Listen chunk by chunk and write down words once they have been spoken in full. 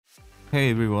Hey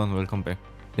everyone, welcome back.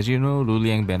 As you know,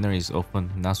 Luliang banner is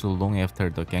open not so long after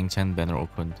the Enchants banner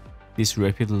opened. This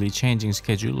rapidly changing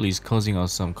schedule is causing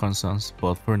us some concerns,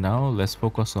 but for now, let's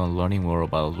focus on learning more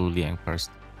about Luliang first.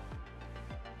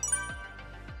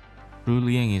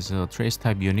 Luliang is a trace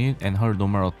type unit and her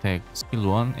normal attack skill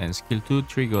 1 and skill 2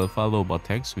 trigger follow-up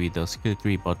attacks with the skill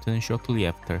 3 button shortly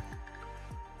after.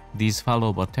 These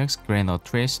follow-up attacks grant a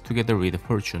trace together with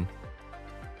fortune.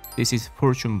 This is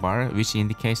fortune bar, which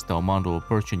indicates the amount of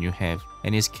fortune you have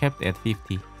and is kept at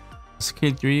 50.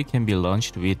 Skill 3 can be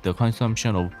launched with the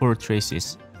consumption of 4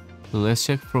 traces. So let's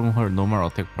check from her normal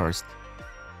attack first.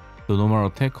 The normal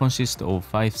attack consists of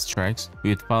 5 strikes,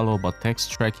 with follow-up attacks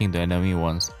striking the enemy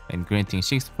once and granting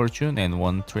 6 fortune and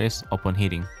 1 trace upon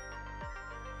hitting.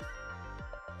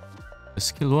 The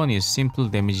skill 1 is simple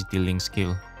damage dealing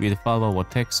skill, with follow-up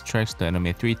attack strikes the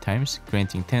enemy 3 times,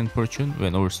 granting 10 fortune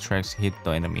when all strikes hit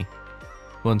the enemy.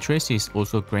 1 trace is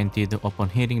also granted upon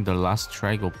hitting the last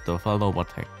strike of the follow-up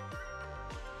attack.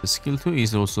 The skill 2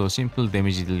 is also a simple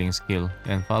damage dealing skill,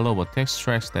 and follow-up attack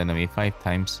strikes the enemy 5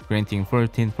 times, granting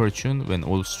 14 fortune when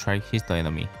all strikes hit the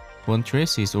enemy. 1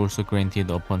 trace is also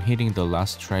granted upon hitting the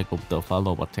last strike of the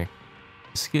follow-up attack.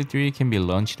 Skill 3 can be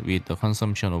launched with the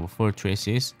consumption of 4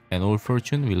 traces, and all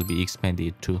fortune will be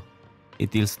expanded too.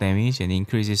 It deals damage and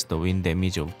increases the wind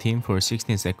damage of team for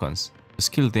 16 seconds. The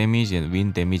skill damage and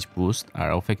wind damage boost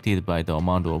are affected by the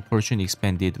amount of fortune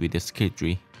expanded with the skill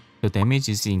 3. The damage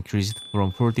is increased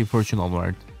from 40 fortune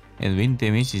onward, and wind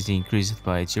damage is increased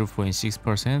by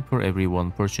 0.6% for every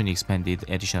 1 fortune expanded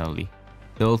additionally.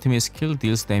 The ultimate skill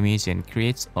deals damage and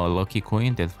creates a lucky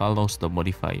coin that follows the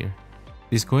modifier.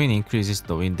 This coin increases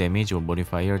the wind damage of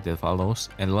modifier that follows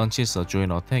and launches a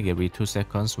joint attack every 2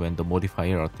 seconds when the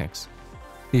modifier attacks.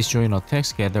 This joint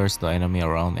attacks gathers the enemy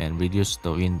around and reduces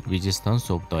the wind resistance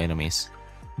of the enemies.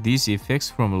 These effects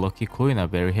from Lucky Coin are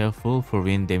very helpful for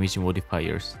wind damage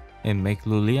modifiers and make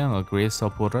Luliang a great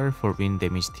supporter for wind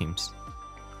damage teams.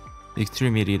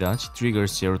 Extremity Dodge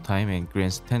triggers 0 time and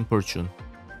grants 10 fortune.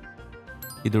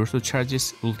 It also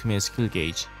charges ultimate skill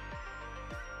gauge.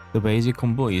 The basic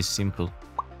combo is simple.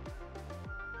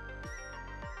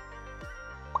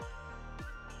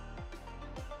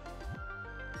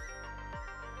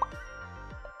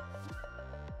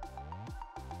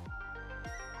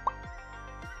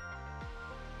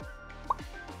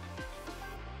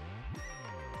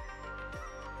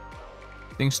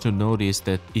 Things to note is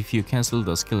that if you cancel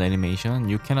the skill animation,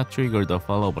 you cannot trigger the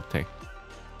follow-up attack.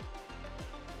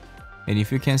 And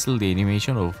if you cancel the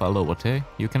animation of follow-up attack,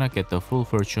 you cannot get the full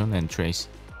fortune and trace.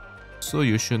 So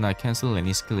you should not cancel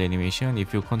any skill animation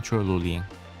if you control Luliang.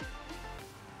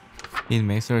 It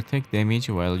makes her take damage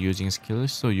while using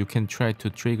skills, so you can try to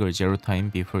trigger 0 time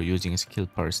before using skill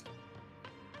first.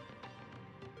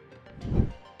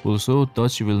 Also,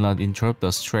 dodge will not interrupt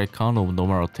the strike count of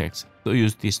normal attacks, so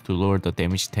use this to lower the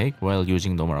damage take while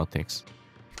using normal attacks.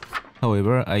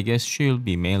 However, I guess she'll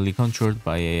be mainly controlled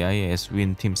by AI as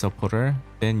Wind Team supporter,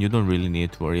 then you don't really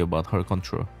need to worry about her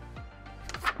control.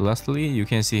 Lastly, you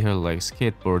can see her like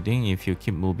skateboarding if you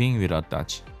keep moving without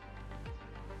dodge.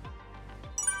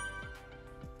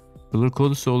 Blue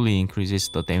Code solely increases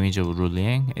the damage of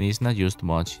Luliang and is not used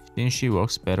much since she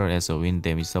works better as a wind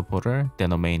damage supporter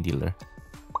than a main dealer.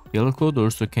 Yellow Code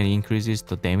also can increase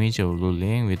the damage of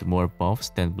Luliang with more buffs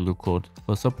than Blue Code,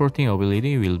 but supporting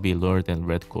ability will be lower than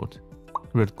Red Code.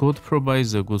 Red Code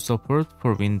provides a good support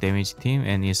for wind damage team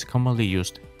and is commonly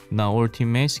used. Now all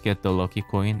teammates get the Lucky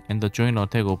Coin, and the joint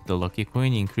attack of the Lucky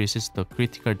Coin increases the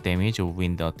critical damage of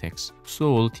wind attacks. So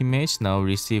all teammates now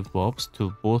receive buffs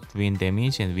to both wind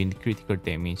damage and wind critical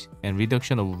damage, and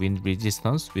reduction of wind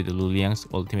resistance with Luliang's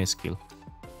ultimate skill.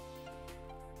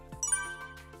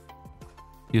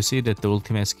 You see that the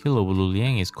ultimate skill of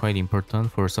Luliang is quite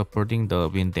important for supporting the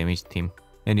wind damage team.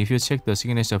 And if you check the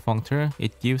signature functor,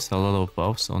 it gives a lot of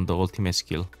buffs on the ultimate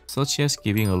skill, such as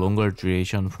giving a longer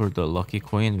duration for the lucky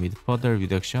coin with further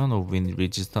reduction of wind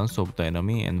resistance of the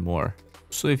enemy and more.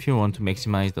 So if you want to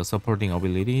maximize the supporting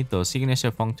ability, the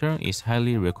signature functor is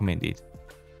highly recommended.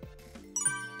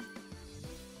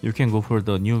 You can go for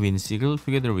the new wind sigil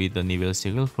together with the Nivel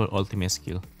sigil for ultimate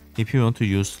skill. If you want to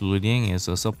use Luliang as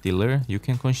a sub-dealer, you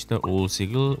can consider Old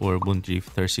Sigil or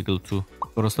Moondrifter Sigil too,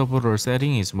 but a supporter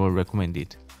setting is more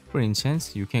recommended. For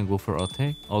Enchants, you can go for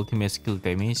attack, ultimate skill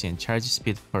damage and charge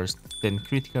speed first, then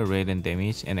critical rate and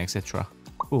damage and etc.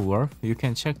 For Warp, you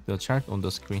can check the chart on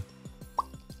the screen.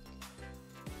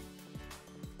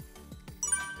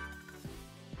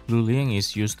 Luliang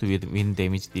is used with wind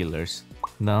damage dealers.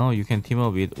 Now you can team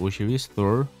up with Osiris,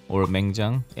 Thor, or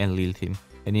Mengjang and Lil'Tim.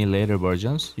 And in later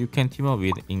versions, you can team up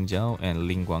with Yingzhao and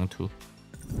Lingguang too.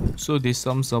 So this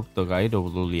sums up the guide of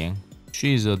Luliang.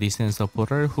 She is a decent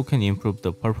supporter who can improve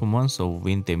the performance of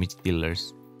wind damage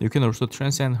dealers. You can also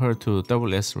transcend her to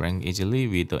SS rank easily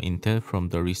with the intel from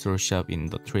the resource shop in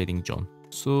the trading zone.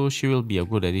 So she will be a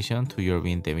good addition to your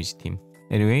wind damage team.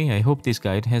 Anyway, I hope this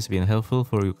guide has been helpful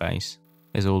for you guys.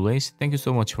 As always, thank you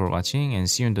so much for watching and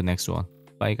see you in the next one.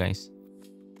 Bye guys.